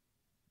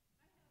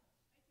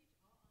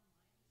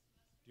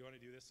 Do you want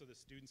to do this so the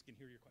students can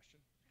hear your question?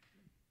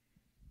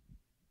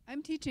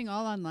 I'm teaching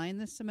all online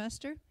this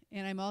semester,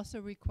 and I'm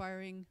also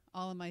requiring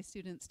all of my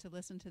students to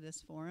listen to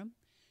this forum.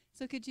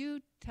 So could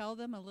you tell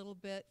them a little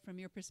bit from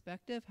your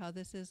perspective how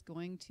this is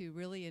going to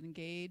really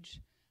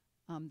engage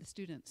the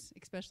students,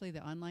 especially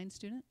the online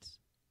students?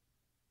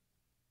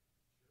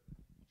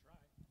 Sure, we'll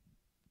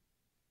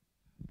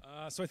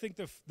try. So I think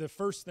the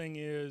first thing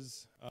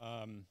is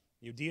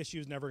DSU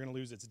is never going to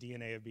lose its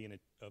DNA of being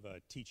a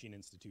teaching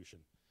institution.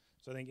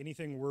 So I think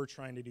anything we're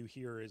trying to do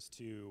here is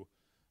to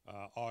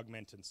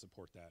augment and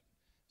support that.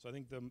 So I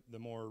think the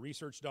more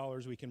research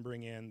dollars we can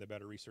bring in, the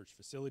better research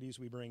facilities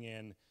we bring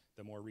in,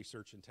 the more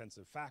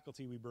research-intensive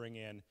faculty we bring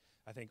in,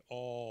 I think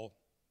all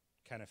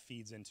kind of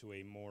feeds into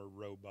a more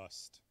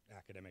robust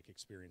academic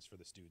experience for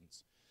the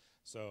students.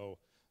 So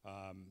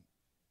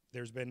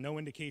there's been no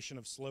indication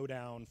of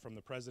slowdown from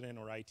the president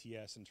or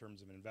ITS in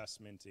terms of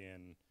investment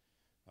in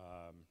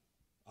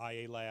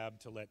IA Lab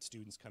to let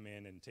students come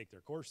in and take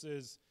their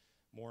courses.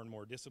 More and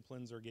more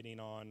disciplines are getting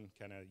on,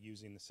 kind of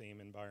using the same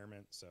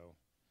environment. So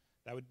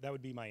that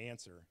would be my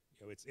answer.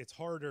 It's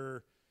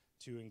harder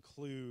to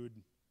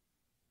include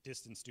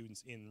distance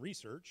students in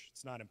research.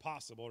 It's not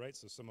impossible, right?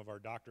 So some of our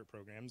doctorate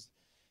programs,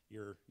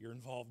 you're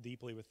involved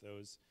deeply with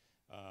those,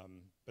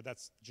 but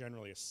that's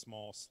generally a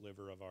small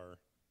sliver of our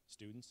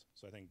students.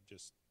 So I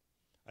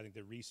think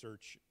the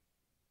research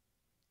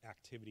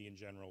activity in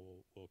general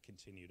will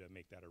continue to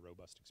make that a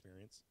robust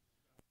experience.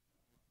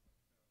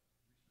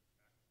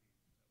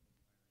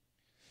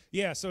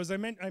 Yeah, so as I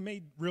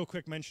made real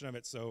quick mention of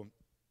it. So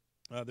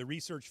the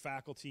research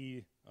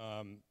faculty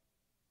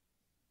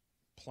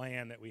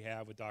plan that we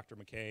have with Dr.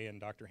 McKay and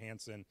Dr.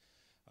 Hansen,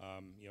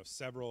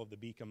 several of the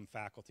BCOM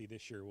faculty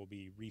this year will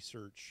be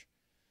research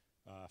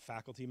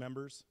faculty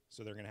members,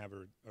 so they're going to have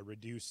a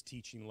reduced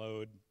teaching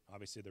load.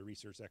 Obviously, the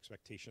research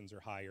expectations are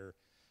higher,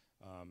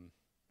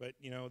 but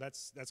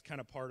that's kind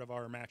of part of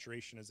our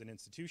maturation as an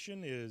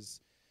institution is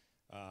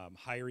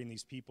hiring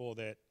these people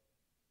that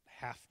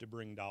have to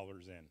bring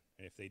dollars in.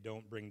 And if they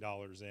don't bring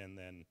dollars in,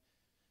 then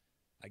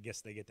I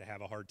guess they get to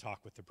have a hard talk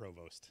with the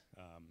provost.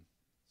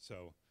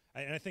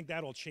 And I think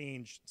that'll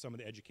change some of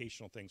the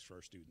educational things for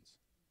our students.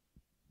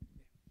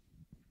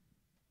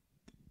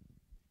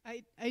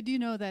 I do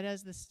know that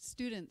as the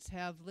students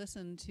have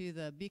listened to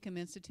the Beacom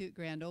Institute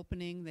grand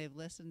opening, they've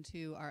listened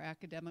to our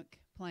academic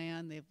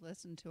plan, they've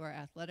listened to our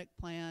athletic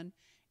plan,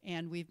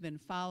 and we've been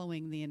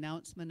following the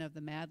announcement of the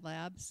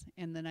MadLabs,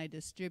 and then I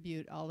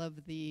distribute all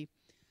of the,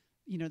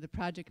 the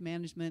project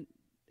management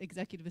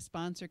executive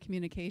sponsor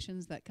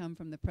communications that come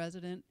from the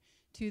president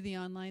to the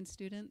online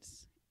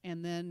students,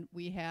 and then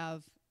we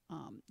have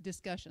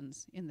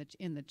discussions in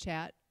the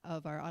chat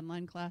of our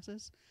online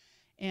classes,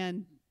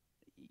 and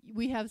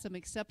we have some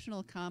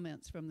exceptional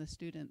comments from the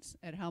students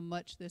at how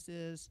much this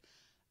is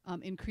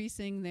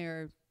increasing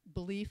their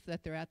belief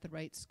that they're at the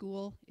right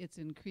school. It's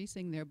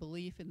increasing their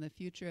belief in the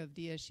future of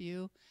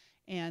DSU,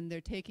 and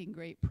they're taking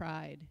great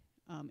pride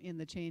in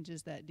the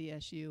changes that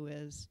DSU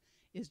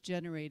is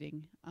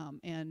generating.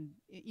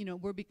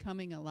 We're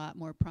becoming a lot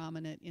more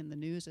prominent in the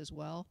news as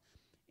well.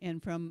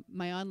 And from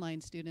my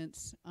online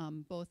students,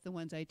 both the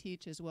ones I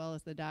teach as well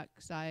as the Doc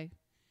Sci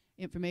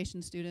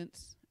information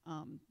students,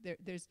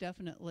 there's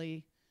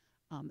definitely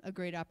a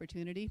great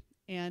opportunity,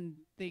 and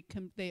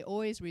they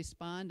always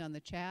respond on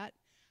the chat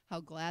how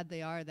glad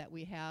they are that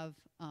we have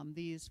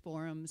these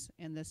forums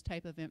and this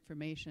type of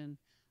information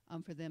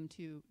for them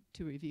to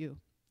review.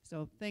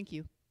 So thank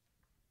you.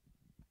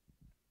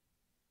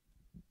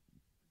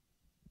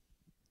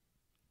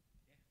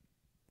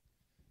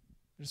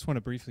 I just want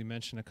to briefly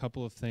mention a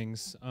couple of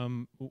things.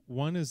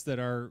 One is that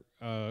our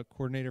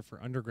coordinator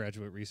for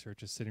undergraduate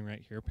research is sitting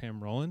right here,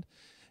 Pam Rowland.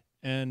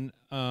 And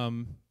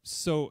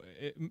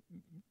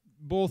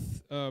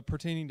both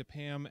pertaining to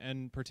Pam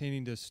and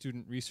pertaining to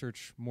student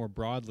research more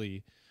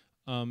broadly,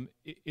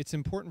 it's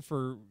important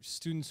for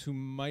students who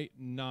might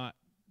not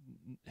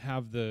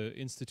have the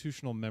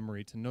institutional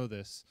memory to know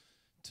this,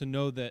 to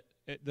know that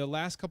the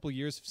last couple of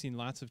years have seen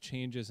lots of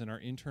changes in our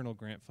internal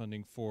grant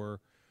funding for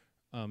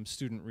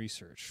student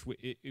research.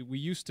 We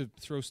used to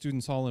throw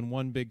students all in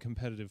one big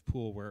competitive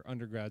pool where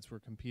undergrads were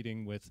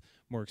competing with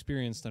more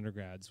experienced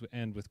undergrads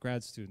and with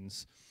grad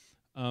students.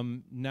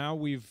 Now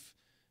we've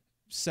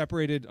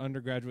separated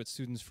undergraduate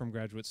students from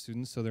graduate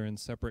students, so they're in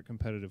separate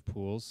competitive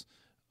pools.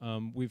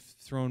 We've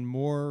thrown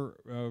more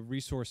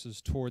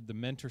resources toward the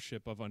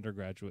mentorship of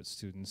undergraduate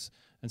students,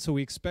 and so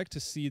we expect to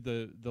see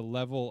the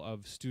level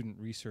of student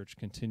research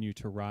continue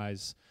to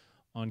rise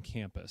on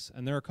campus.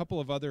 And there are a couple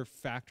of other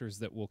factors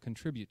that will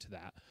contribute to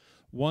that.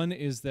 One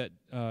is that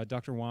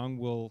Dr. Wang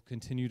will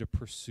continue to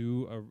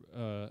pursue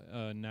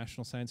a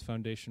National Science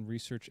Foundation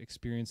Research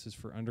Experiences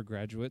for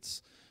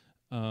Undergraduates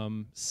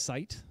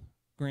site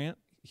grant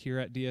here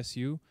at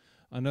DSU.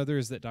 Another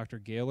is that Dr.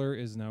 Gaylor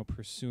is now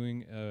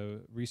pursuing a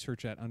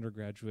Research at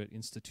Undergraduate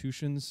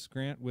Institutions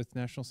grant with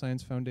National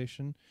Science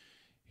Foundation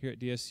here at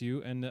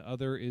DSU. And the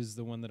other is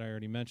the one that I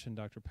already mentioned,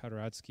 Dr.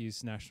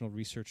 Paderewski's National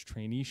Research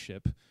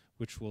Traineeship,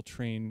 which will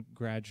train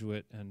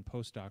graduate and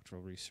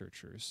postdoctoral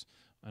researchers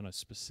on a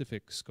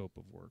specific scope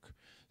of work.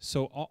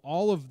 So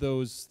all of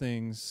those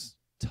things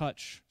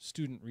touch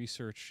student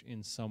research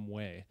in some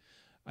way.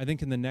 I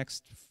think in the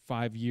next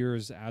 5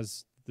 years,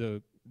 as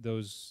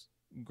those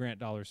grant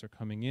dollars are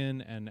coming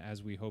in and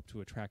as we hope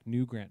to attract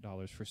new grant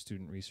dollars for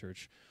student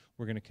research,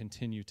 we're going to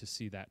continue to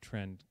see that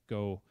trend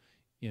go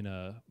in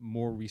a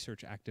more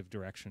research active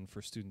direction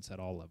for students at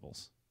all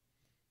levels.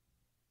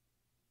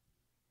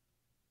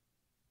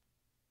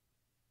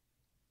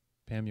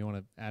 Pam, you want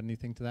to add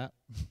anything to that?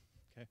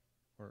 Okay.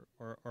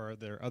 Or are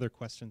there other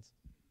questions?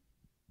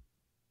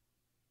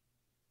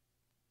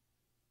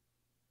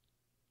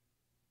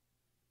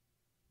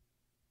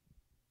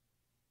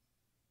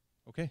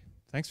 Okay,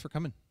 thanks for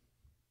coming.